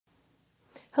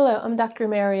Hello, I'm Dr.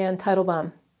 Marianne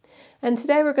Teitelbaum, and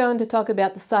today we're going to talk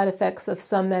about the side effects of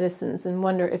some medicines and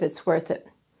wonder if it's worth it.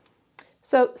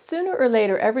 So, sooner or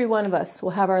later, every one of us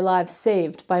will have our lives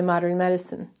saved by modern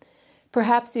medicine,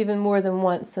 perhaps even more than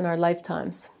once in our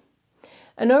lifetimes.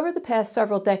 And over the past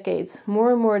several decades,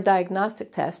 more and more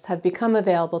diagnostic tests have become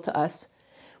available to us,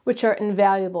 which are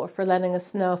invaluable for letting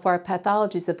us know if our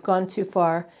pathologies have gone too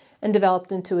far and developed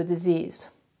into a disease.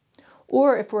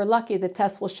 Or if we're lucky, the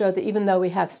test will show that even though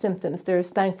we have symptoms, there is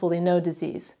thankfully no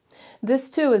disease. This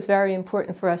too is very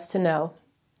important for us to know.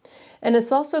 And it's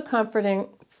also comforting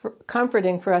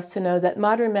for us to know that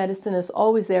modern medicine is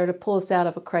always there to pull us out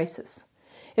of a crisis.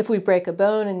 If we break a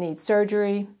bone and need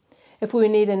surgery, if we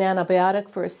need an antibiotic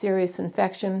for a serious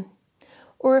infection,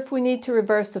 or if we need to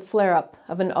reverse a flare-up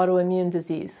of an autoimmune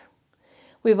disease.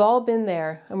 We've all been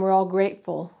there, and we're all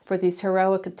grateful for these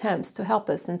heroic attempts to help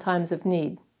us in times of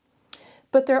need.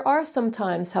 But there are some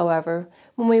times, however,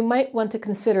 when we might want to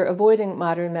consider avoiding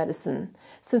modern medicine,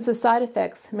 since the side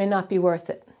effects may not be worth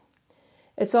it.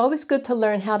 It's always good to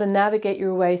learn how to navigate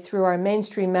your way through our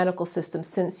mainstream medical system,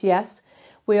 since, yes,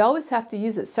 we always have to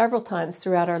use it several times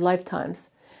throughout our lifetimes,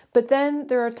 but then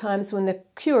there are times when the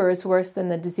cure is worse than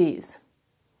the disease.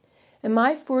 In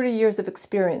my 40 years of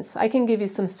experience, I can give you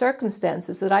some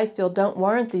circumstances that I feel don't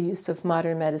warrant the use of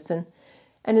modern medicine,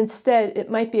 and instead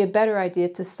it might be a better idea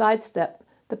to sidestep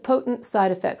the potent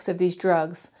side effects of these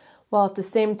drugs, while at the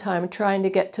same time trying to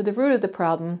get to the root of the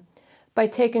problem by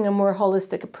taking a more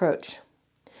holistic approach.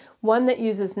 One that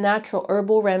uses natural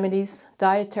herbal remedies,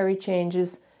 dietary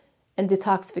changes, and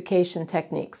detoxification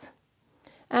techniques,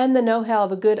 and the know-how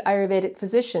of a good Ayurvedic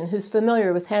physician who's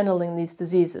familiar with handling these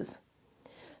diseases.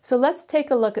 So let's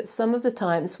take a look at some of the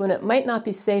times when it might not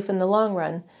be safe in the long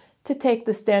run to take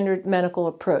the standard medical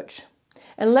approach.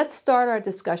 And let's start our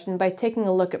discussion by taking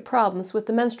a look at problems with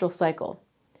the menstrual cycle.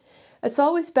 It's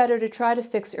always better to try to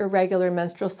fix irregular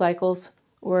menstrual cycles,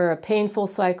 or a painful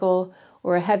cycle,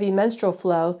 or a heavy menstrual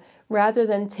flow, rather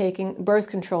than taking birth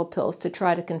control pills to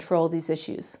try to control these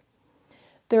issues.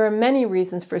 There are many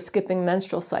reasons for skipping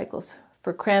menstrual cycles,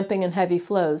 for cramping and heavy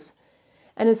flows,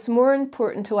 and it's more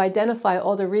important to identify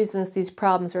all the reasons these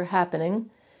problems are happening,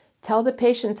 tell the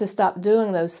patient to stop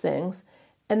doing those things,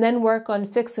 and then work on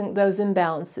fixing those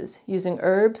imbalances using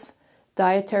herbs,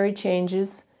 dietary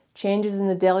changes, changes in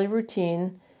the daily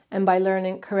routine, and by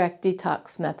learning correct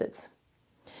detox methods.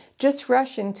 Just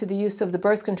rushing to the use of the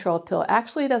birth control pill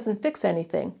actually doesn't fix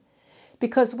anything,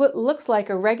 because what looks like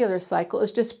a regular cycle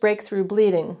is just breakthrough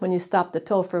bleeding when you stop the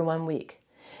pill for 1 week.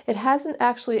 It hasn't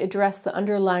actually addressed the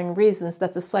underlying reasons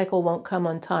that the cycle won't come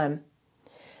on time.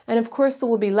 And of course there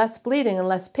will be less bleeding and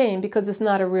less pain because it's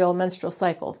not a real menstrual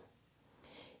cycle.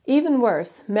 Even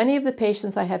worse, many of the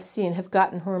patients I have seen have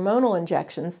gotten hormonal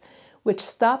injections which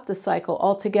stop the cycle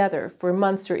altogether for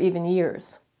months or even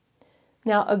years.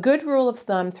 Now, a good rule of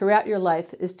thumb throughout your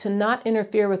life is to not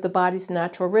interfere with the body's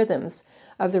natural rhythms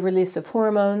of the release of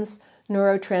hormones,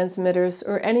 neurotransmitters,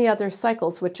 or any other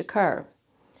cycles which occur.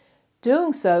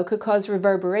 Doing so could cause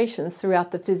reverberations throughout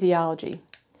the physiology,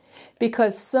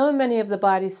 because so many of the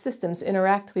body's systems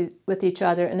interact with each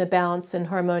other in a balanced and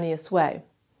harmonious way.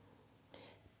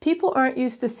 People aren't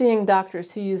used to seeing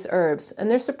doctors who use herbs,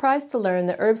 and they're surprised to learn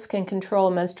that herbs can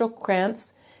control menstrual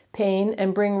cramps, pain,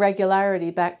 and bring regularity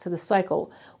back to the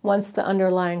cycle once the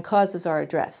underlying causes are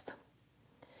addressed.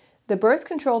 The birth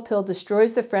control pill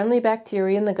destroys the friendly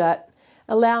bacteria in the gut,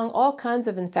 allowing all kinds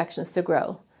of infections to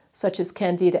grow, such as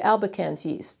Candida albicans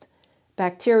yeast,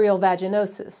 bacterial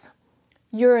vaginosis,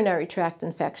 urinary tract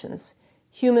infections,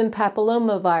 human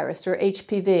papillomavirus or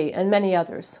HPV, and many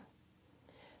others.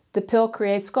 The pill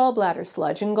creates gallbladder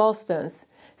sludge and gallstones,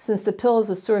 since the pill is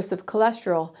a source of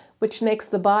cholesterol, which makes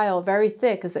the bile very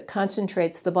thick as it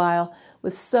concentrates the bile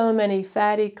with so many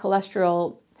fatty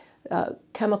cholesterol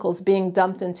chemicals being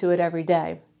dumped into it every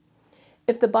day.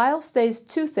 If the bile stays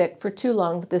too thick for too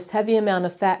long with this heavy amount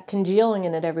of fat congealing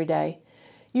in it every day,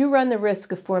 you run the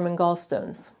risk of forming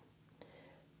gallstones.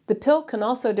 The pill can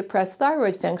also depress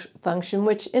thyroid function,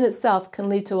 which in itself can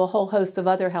lead to a whole host of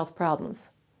other health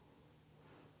problems.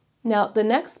 Now, the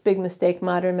next big mistake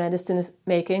modern medicine is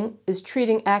making is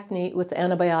treating acne with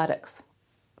antibiotics.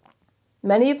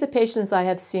 Many of the patients I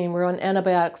have seen were on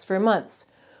antibiotics for months,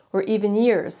 or even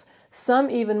years,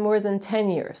 some even more than 10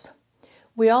 years.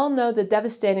 We all know the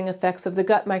devastating effects of the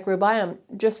gut microbiome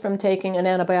just from taking an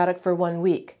antibiotic for 1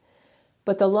 week.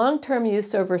 But the long-term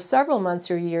use over several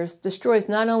months or years destroys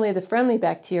not only the friendly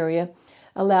bacteria,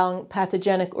 allowing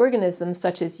pathogenic organisms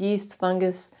such as yeast,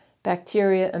 fungus,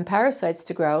 bacteria, and parasites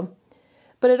to grow,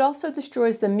 but it also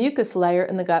destroys the mucus layer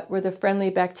in the gut where the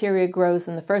friendly bacteria grows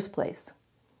in the first place.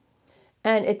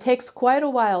 And it takes quite a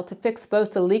while to fix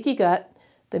both the leaky gut,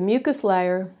 the mucus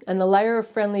layer, and the layer of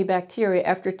friendly bacteria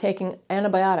after taking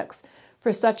antibiotics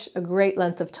for such a great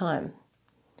length of time.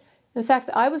 In fact,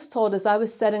 I was told as I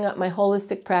was setting up my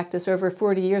holistic practice over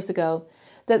 40 years ago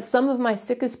that some of my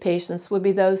sickest patients would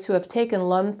be those who have taken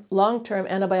long-term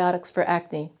antibiotics for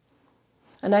acne.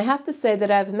 And I have to say that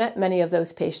I've met many of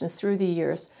those patients through the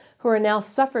years who are now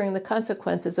suffering the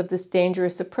consequences of this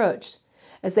dangerous approach,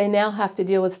 as they now have to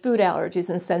deal with food allergies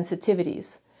and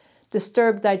sensitivities,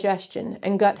 disturbed digestion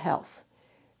and gut health,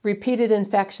 repeated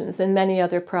infections, and many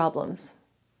other problems.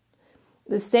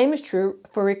 The same is true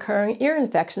for recurring ear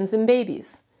infections in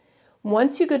babies.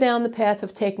 Once you go down the path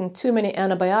of taking too many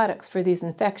antibiotics for these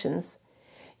infections,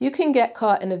 you can get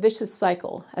caught in a vicious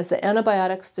cycle as the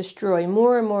antibiotics destroy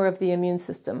more and more of the immune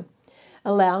system,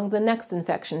 allowing the next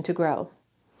infection to grow.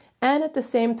 And at the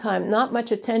same time, not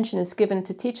much attention is given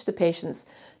to teach the patients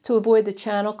to avoid the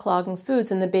channel-clogging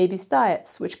foods in the baby's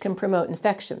diets, which can promote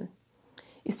infection.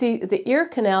 You see, the ear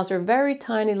canals are very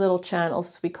tiny little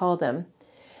channels, we call them,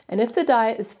 and if the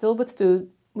diet is filled with food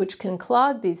which can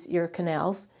clog these ear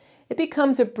canals, it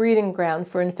becomes a breeding ground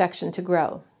for infection to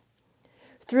grow.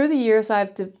 Through the years,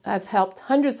 I've helped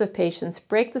hundreds of patients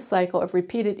break the cycle of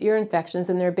repeated ear infections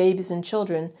in their babies and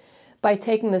children by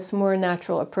taking this more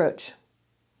natural approach.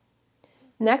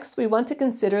 Next, we want to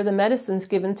consider the medicines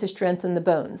given to strengthen the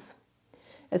bones.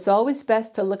 It's always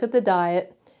best to look at the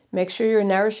diet, make sure you're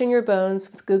nourishing your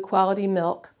bones with good quality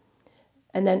milk,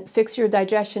 and then fix your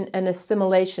digestion and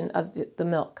assimilation of the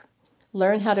milk.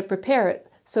 Learn how to prepare it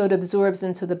so it absorbs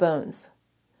into the bones.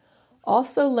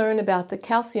 Also learn about the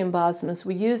calcium balsams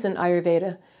we use in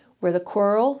Ayurveda, where the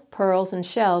coral, pearls, and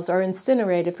shells are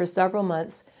incinerated for several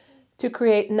months to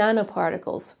create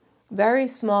nanoparticles, very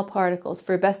small particles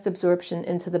for best absorption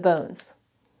into the bones.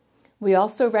 We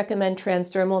also recommend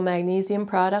transdermal magnesium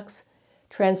products,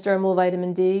 transdermal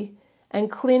vitamin D, and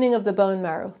cleaning of the bone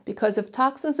marrow, because if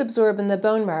toxins absorb in the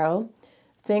bone marrow,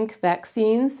 think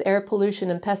vaccines, air pollution,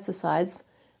 and pesticides,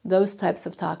 those types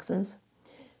of toxins,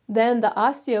 then the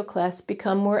osteoclasts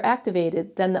become more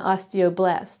activated than the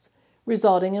osteoblasts,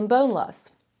 resulting in bone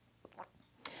loss.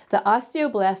 The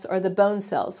osteoblasts are the bone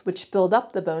cells which build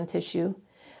up the bone tissue,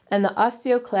 and the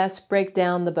osteoclasts break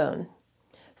down the bone.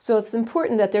 So it's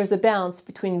important that there's a balance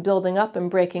between building up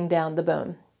and breaking down the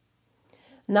bone.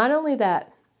 Not only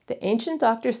that, the ancient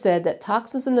doctor said that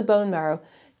toxins in the bone marrow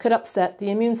could upset the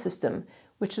immune system,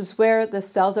 which is where the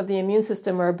cells of the immune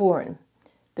system are born.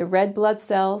 The red blood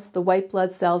cells, the white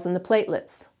blood cells, and the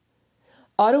platelets.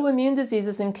 Autoimmune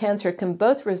diseases and cancer can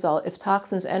both result if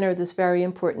toxins enter this very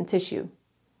important tissue.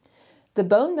 The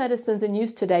bone medicines in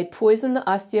use today poison the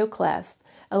osteoclast,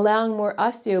 allowing more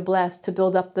osteoblasts to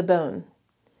build up the bone.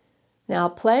 Now,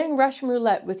 playing Russian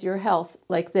roulette with your health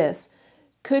like this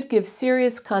could give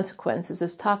serious consequences,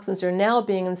 as toxins are now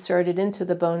being inserted into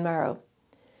the bone marrow.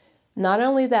 Not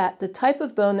only that, the type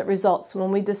of bone that results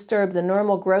when we disturb the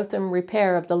normal growth and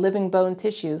repair of the living bone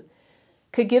tissue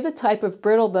could give a type of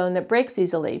brittle bone that breaks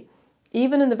easily,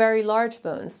 even in the very large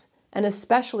bones, and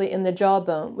especially in the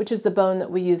jawbone, which is the bone that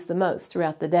we use the most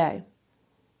throughout the day.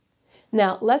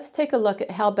 Now, let's take a look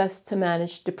at how best to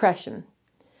manage depression.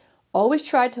 Always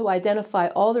try to identify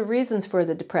all the reasons for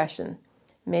the depression.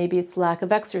 Maybe it's lack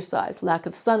of exercise, lack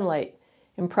of sunlight,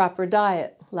 improper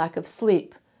diet, lack of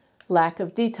sleep, lack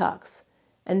of detox,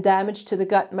 and damage to the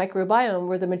gut microbiome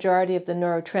where the majority of the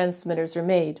neurotransmitters are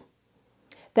made.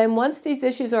 Then once these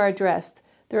issues are addressed,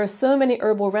 there are so many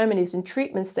herbal remedies and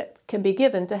treatments that can be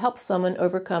given to help someone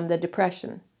overcome the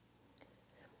depression.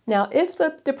 Now, if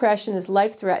the depression is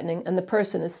life-threatening and the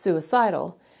person is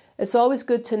suicidal, it's always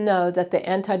good to know that the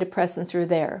antidepressants are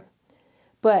there.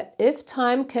 But if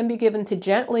time can be given to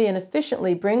gently and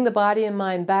efficiently bring the body and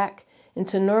mind back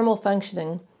into normal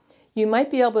functioning, you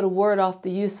might be able to ward off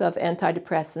the use of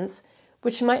antidepressants,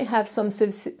 which might have some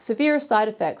severe side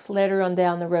effects later on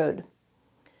down the road.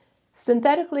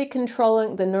 Synthetically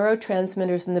controlling the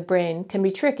neurotransmitters in the brain can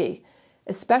be tricky,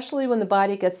 especially when the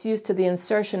body gets used to the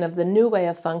insertion of the new way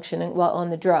of functioning while on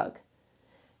the drug.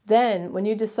 Then, when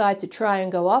you decide to try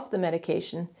and go off the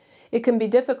medication, it can be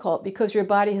difficult because your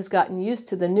body has gotten used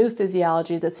to the new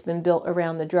physiology that's been built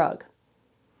around the drug.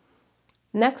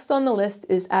 Next on the list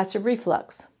is acid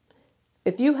reflux.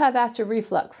 If you have acid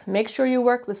reflux, make sure you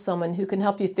work with someone who can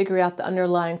help you figure out the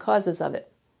underlying causes of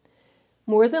it.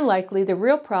 More than likely, the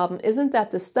real problem isn't that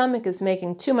the stomach is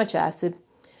making too much acid,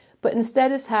 but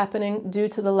instead is happening due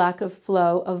to the lack of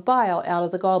flow of bile out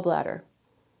of the gallbladder.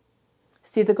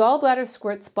 See, the gallbladder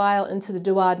squirts bile into the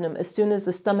duodenum as soon as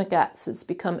the stomach acids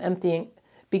begin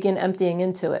emptying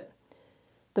into it.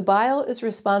 The bile is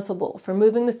responsible for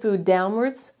moving the food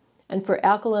downwards and for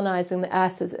alkalinizing the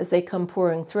acids as they come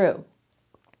pouring through.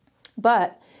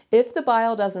 But if the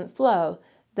bile doesn't flow,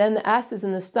 then the acids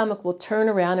in the stomach will turn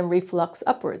around and reflux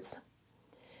upwards.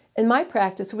 In my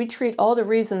practice, we treat all the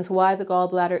reasons why the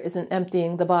gallbladder isn't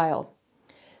emptying the bile.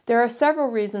 There are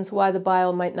several reasons why the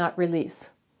bile might not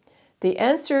release. The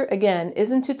answer, again,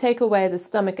 isn't to take away the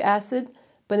stomach acid,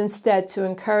 but instead to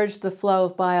encourage the flow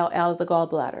of bile out of the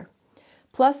gallbladder.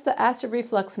 Plus, the acid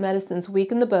reflux medicines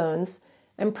weaken the bones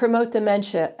and promote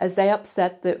dementia as they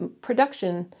upset the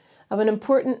production of an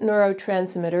important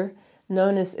neurotransmitter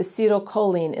known as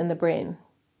acetylcholine in the brain.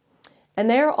 And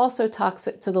they are also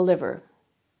toxic to the liver.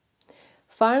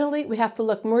 Finally, we have to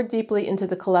look more deeply into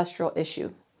the cholesterol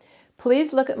issue.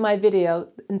 Please look at my video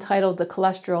entitled The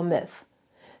Cholesterol Myth.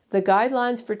 The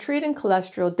guidelines for treating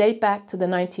cholesterol date back to the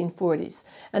 1940s,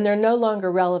 and they're no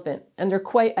longer relevant, and they're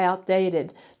quite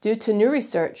outdated due to new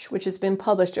research which has been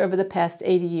published over the past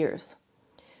 80 years.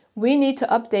 We need to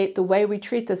update the way we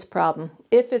treat this problem,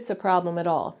 if it's a problem at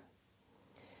all.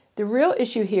 The real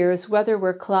issue here is whether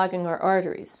we're clogging our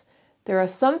arteries. There are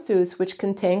some foods which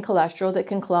contain cholesterol that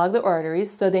can clog the arteries,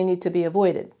 so they need to be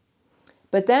avoided.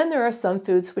 But then there are some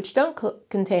foods which don't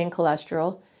contain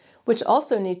cholesterol, which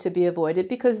also need to be avoided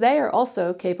because they are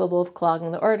also capable of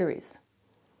clogging the arteries.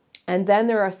 And then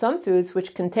there are some foods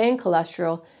which contain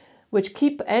cholesterol, which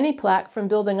keep any plaque from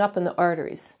building up in the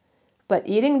arteries. But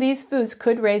eating these foods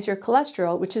could raise your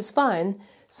cholesterol, which is fine,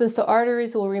 since the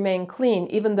arteries will remain clean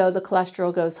even though the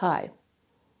cholesterol goes high.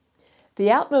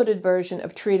 The outmoded version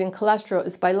of treating cholesterol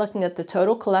is by looking at the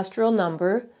total cholesterol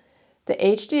number, the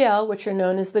HDL, which are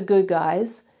known as the good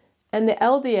guys, and the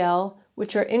LDL,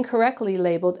 which are incorrectly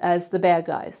labeled as the bad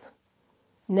guys.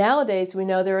 Nowadays, we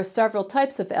know there are several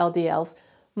types of LDLs,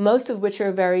 most of which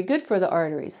are very good for the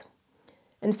arteries.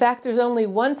 In fact, there's only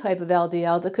one type of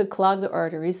LDL that could clog the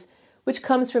arteries, which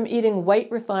comes from eating white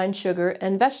refined sugar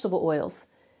and vegetable oils,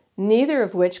 neither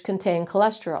of which contain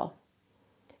cholesterol.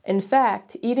 In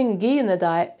fact, eating ghee in the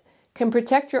diet can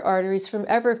protect your arteries from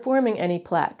ever forming any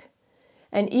plaque,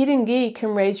 and eating ghee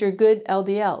can raise your good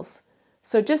LDLs.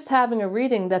 So just having a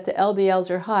reading that the LDLs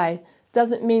are high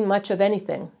doesn't mean much of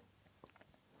anything.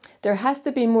 There has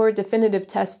to be more definitive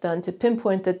tests done to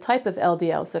pinpoint the type of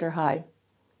LDLs that are high.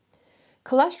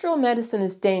 Cholesterol medicine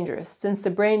is dangerous since the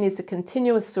brain needs a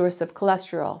continuous source of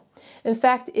cholesterol. In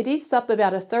fact, it eats up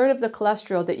about 1/3 of the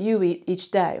cholesterol that you eat each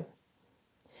day.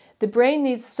 The brain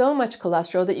needs so much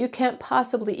cholesterol that you can't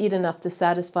possibly eat enough to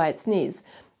satisfy its needs.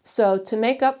 So to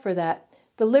make up for that,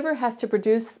 the liver has to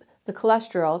produce the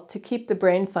cholesterol to keep the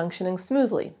brain functioning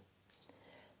smoothly.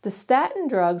 The statin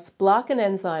drugs block an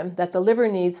enzyme that the liver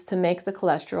needs to make the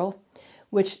cholesterol,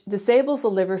 which disables the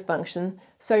liver function,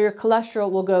 so your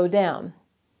cholesterol will go down.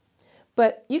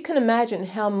 But you can imagine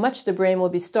how much the brain will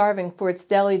be starving for its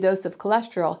daily dose of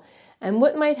cholesterol and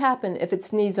what might happen if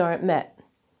its needs aren't met.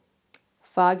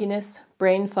 Fogginess,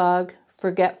 brain fog,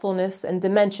 forgetfulness, and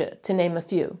dementia, to name a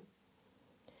few.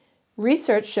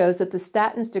 Research shows that the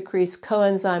statins decrease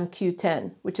coenzyme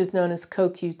Q10, which is known as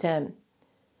CoQ10.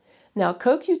 Now,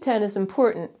 CoQ10 is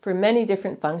important for many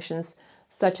different functions,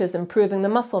 such as improving the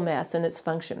muscle mass and its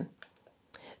function.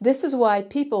 This is why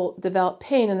people develop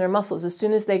pain in their muscles as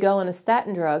soon as they go on a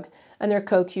statin drug and their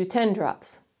CoQ10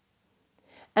 drops.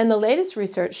 And the latest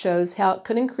research shows how it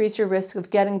could increase your risk of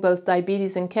getting both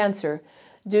diabetes and cancer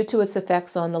due to its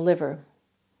effects on the liver.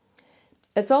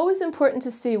 It's always important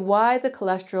to see why the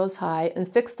cholesterol is high and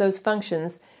fix those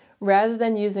functions rather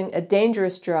than using a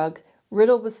dangerous drug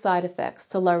riddled with side effects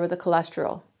to lower the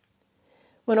cholesterol.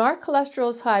 When our cholesterol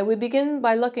is high, we begin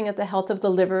by looking at the health of the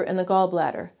liver and the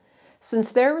gallbladder,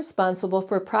 since they're responsible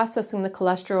for processing the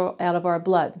cholesterol out of our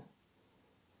blood.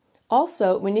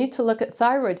 Also, we need to look at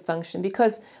thyroid function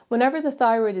because whenever the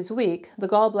thyroid is weak, the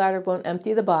gallbladder won't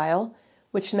empty the bile,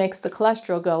 which makes the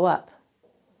cholesterol go up.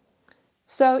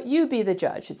 So you be the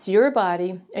judge. It's your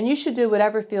body, and you should do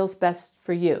whatever feels best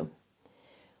for you.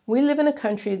 We live in a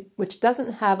country which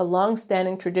doesn't have a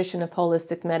long-standing tradition of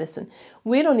holistic medicine.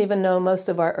 We don't even know most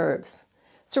of our herbs.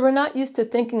 So we're not used to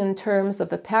thinking in terms of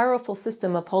the powerful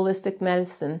system of holistic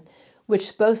medicine,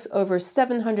 which boasts over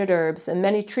 700 herbs and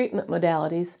many treatment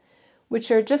modalities, which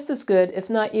are just as good, if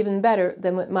not even better,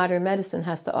 than what modern medicine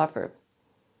has to offer.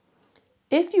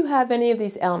 If you have any of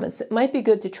these elements, it might be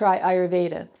good to try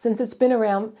Ayurveda, since it's been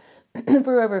around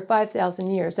for over 5,000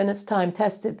 years and it's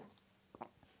time-tested.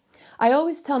 I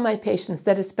always tell my patients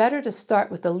that it's better to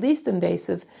start with the least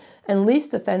invasive and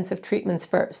least offensive treatments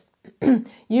first.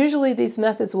 Usually these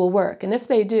methods will work, and if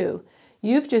they do,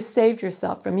 you've just saved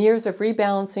yourself from years of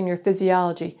rebalancing your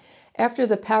physiology after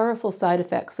the powerful side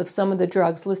effects of some of the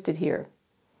drugs listed here.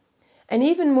 And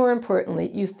even more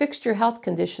importantly, you've fixed your health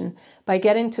condition by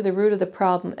getting to the root of the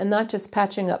problem and not just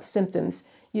patching up symptoms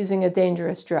using a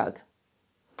dangerous drug.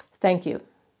 Thank you.